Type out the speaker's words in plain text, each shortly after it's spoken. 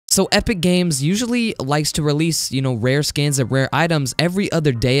So Epic Games usually likes to release, rare skins and rare items every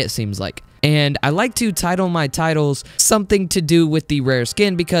other day, it seems like. And I like to title my titles something to do with the rare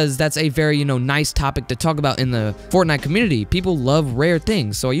skin because that's a very, nice topic to talk about in the Fortnite community. People love rare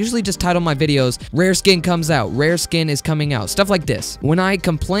things. So I usually just title my videos, rare skin comes out, rare skin is coming out, stuff like this. When I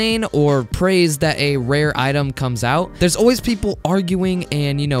complain or praise that a rare item comes out, there's always people arguing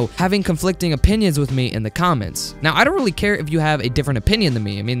and, having conflicting opinions with me in the comments. Now, I don't really care if you have a different opinion than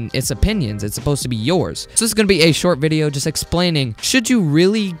me. I mean, it's opinions. It's supposed to be yours. So this is going to be a short video just explaining, should you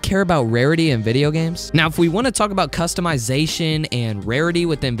really care about rarity in video games? Now, if we want to talk about customization and rarity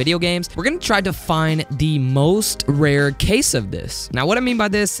within video games, we're going to try to find the most rare case of this. Now, what I mean by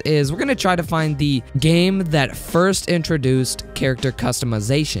this is we're going to try to find the game that first introduced character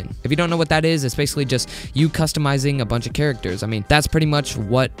customization. If you don't know what that is, it's basically just you customizing a bunch of characters. I mean, that's pretty much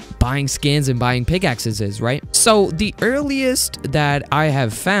what buying skins and buying pickaxes is, right? So the earliest that I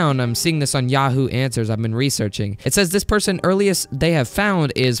have found, I'm seeing this on Yahoo Answers, I've been researching. It says this person earliest they have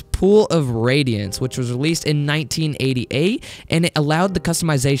found is Pool of Radiance, which was released in 1988, and it allowed the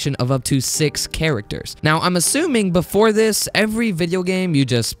customization of up to 6 characters. Now, I'm assuming before this, every video game you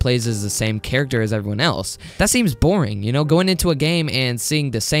just plays as the same character as everyone else. That seems boring, going into a game and seeing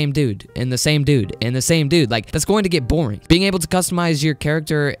the same dude, and the same dude, and the same dude. Like, that's going to get boring. Being able to customize your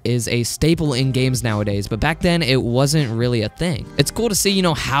character is a staple in games nowadays, but back then, it wasn't really a thing. It's cool to see,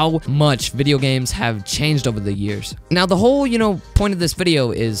 how much video games have changed over the years. Now, the whole, point of this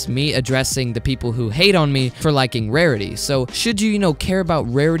video is me addressing the people who hate on me for liking rarity. So should you, care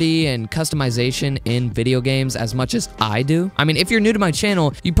about rarity and customization in video games as much as I do? I mean, if you're new to my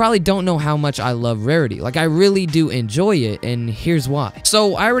channel, you probably don't know how much I love rarity. Like, I really do enjoy it, and here's why.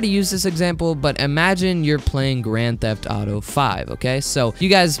 So I already used this example, but imagine you're playing Grand Theft Auto 5, okay? So you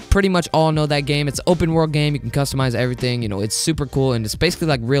guys pretty much all know that game. It's an open world game. You can customize everything. It's super cool, and it's basically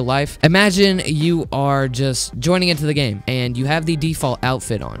like real life. Imagine you are just joining into the game, and you have the default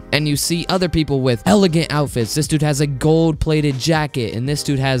outfit on, and you see other people with elegant outfits. This dude has a gold-plated jacket, and this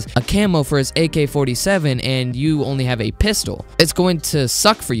dude has a camo for his AK-47, and you only have a pistol. It's going to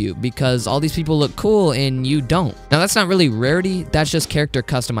suck for you because all these people look cool and you don't. Now, that's not really rarity. That's just character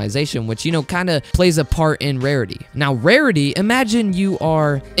customization, which, kind of plays a part in rarity. Now, rarity, imagine you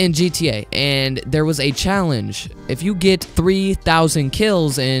are in GTA, and there was a challenge. If you get 3,000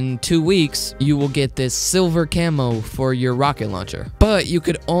 kills in 2 weeks, you will get this silver camo for your rocket launcher. But you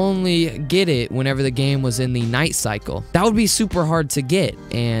could only get it whenever the game was in the night cycle. That would be super hard to get,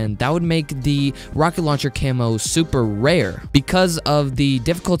 and that would make the rocket launcher camo super rare. Because of the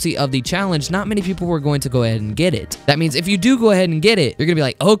difficulty of the challenge, not many people were going to go ahead and get it. That means if you do go ahead and get it, you're gonna be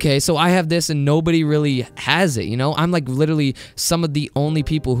like, okay, so I have this and nobody really has it, I'm like literally some of the only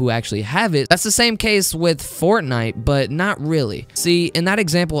people who actually have it. That's the same case with Fortnite, but not really. See, in that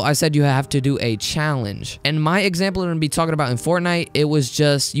example, I said you have to do a challenge. And my example I'm gonna be talking about in Fortnite, it was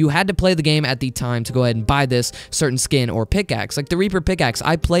just you had to play the game at the time to go ahead and buy this certain skin or pickaxe. Like the Reaper pickaxe,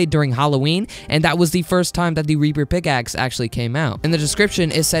 I played during Halloween, and that was the first time that the Reaper pickaxe actually came out. In the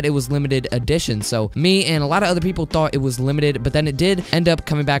description, it said it was limited edition, so me and a lot of other people thought it was limited, but then it did end up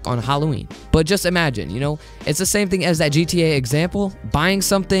coming back on Halloween. But just imagine, it's the same thing as that GTA example, buying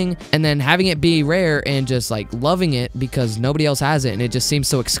something and then having it be rare and just like loving it because nobody else has it and it just seems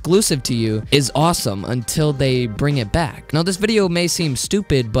so exclusive to you is awesome until they bring it back. Now, this video may seem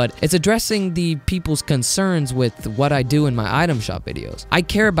stupid, but it's addressing the people's concerns with what I do in my item shop videos. I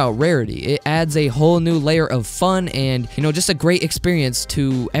care about rarity. It adds a whole new layer of fun and, just a great experience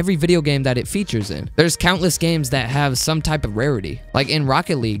to every video game that it features in. There's countless games that have some type of rarity. Like in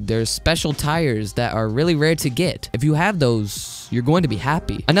Rocket League, there's special tires that are really rare to get. If you have those, you're going to be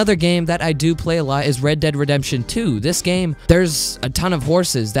happy. Another game that I do play a lot is Red Dead Redemption 2. This game, there's a ton of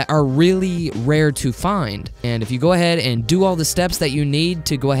horses that are really rare to find. And if you go ahead and do all the steps that you need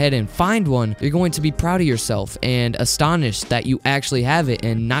to go ahead and find one, you're going to be proud of yourself and astonished that you actually have it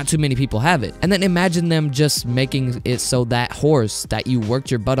and not too many people have it. And then imagine them just making it so that horse that you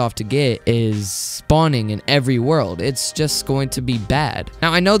worked your butt off to get is spawning in every world. It's just going to be bad.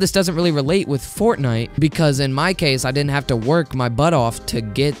 Now, I know this doesn't really relate with Fortnite because in my case, I didn't have to work my butt off to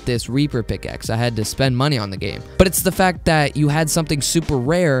get this Reaper pickaxe. I had to spend money on the game. But it's the fact that you had something super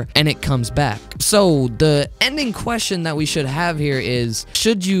rare and it comes back. So the ending question that we should have here is,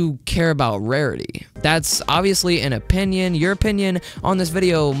 should you care about rarity? That's obviously an opinion. Your opinion on this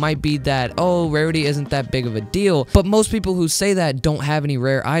video might be that, oh, rarity isn't that big of a deal, but most people who say that don't have any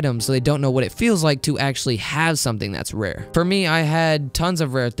rare items, so they don't know what it feels like to actually have something that's rare. For me, I had tons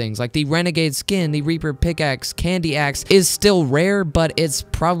of rare things, like the Renegade skin, the Reaper pickaxe, Candy Axe is still rare, but it's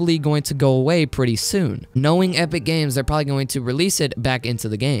probably going to go away pretty soon. Knowing Epic Games, they're probably going to release it back into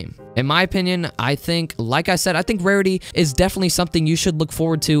the game. In my opinion, I think, like I said, I think rarity is definitely something you should look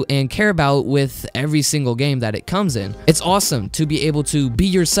forward to and care about with every single game that it comes in. It's awesome to be able to be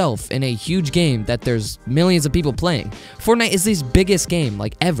yourself in a huge game that there's millions of people playing. Fortnite is the biggest game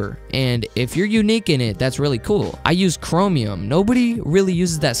like ever, and if you're unique in it, that's really cool. I use Chromium. Nobody really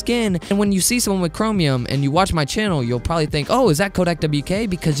uses that skin, and when you see someone with Chromium and you watch my channel, you'll probably think, oh, is that KodakwK?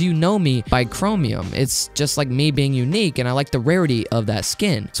 Because you know me by Chromium. It's just like me being unique, and I like the rarity of that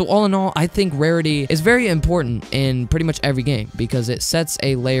skin. So all in all, I think rarity is very important in pretty much every game because it sets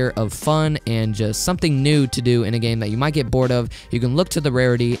a layer of fun and just something new to do in a game that you might get bored of. You can look to the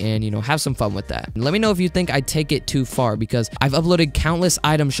rarity and, you know, have some fun with that. And let me know if you think I take it too far, because I've uploaded countless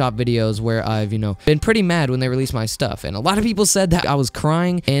item shop videos where I've, you know, been pretty mad when they release my stuff. And a lot of people said that I was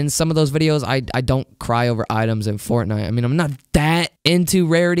crying in some of those videos. I don't cry over items in Fortnite. I mean, I'm not that into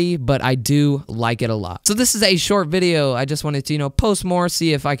rarity, but I do like it a lot. So this is a short video. I just wanted to, you know, post more,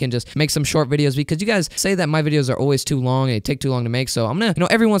 see if I can just make some short videos, because you guys say that my videos are always too long and they take too long to make. So I'm gonna, you know,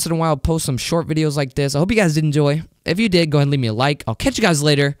 every once in a while post some short videos like this. I hope you guys did enjoy. If you did, go ahead and leave me a like. I'll catch you guys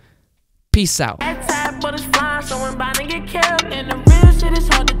later. Peace out.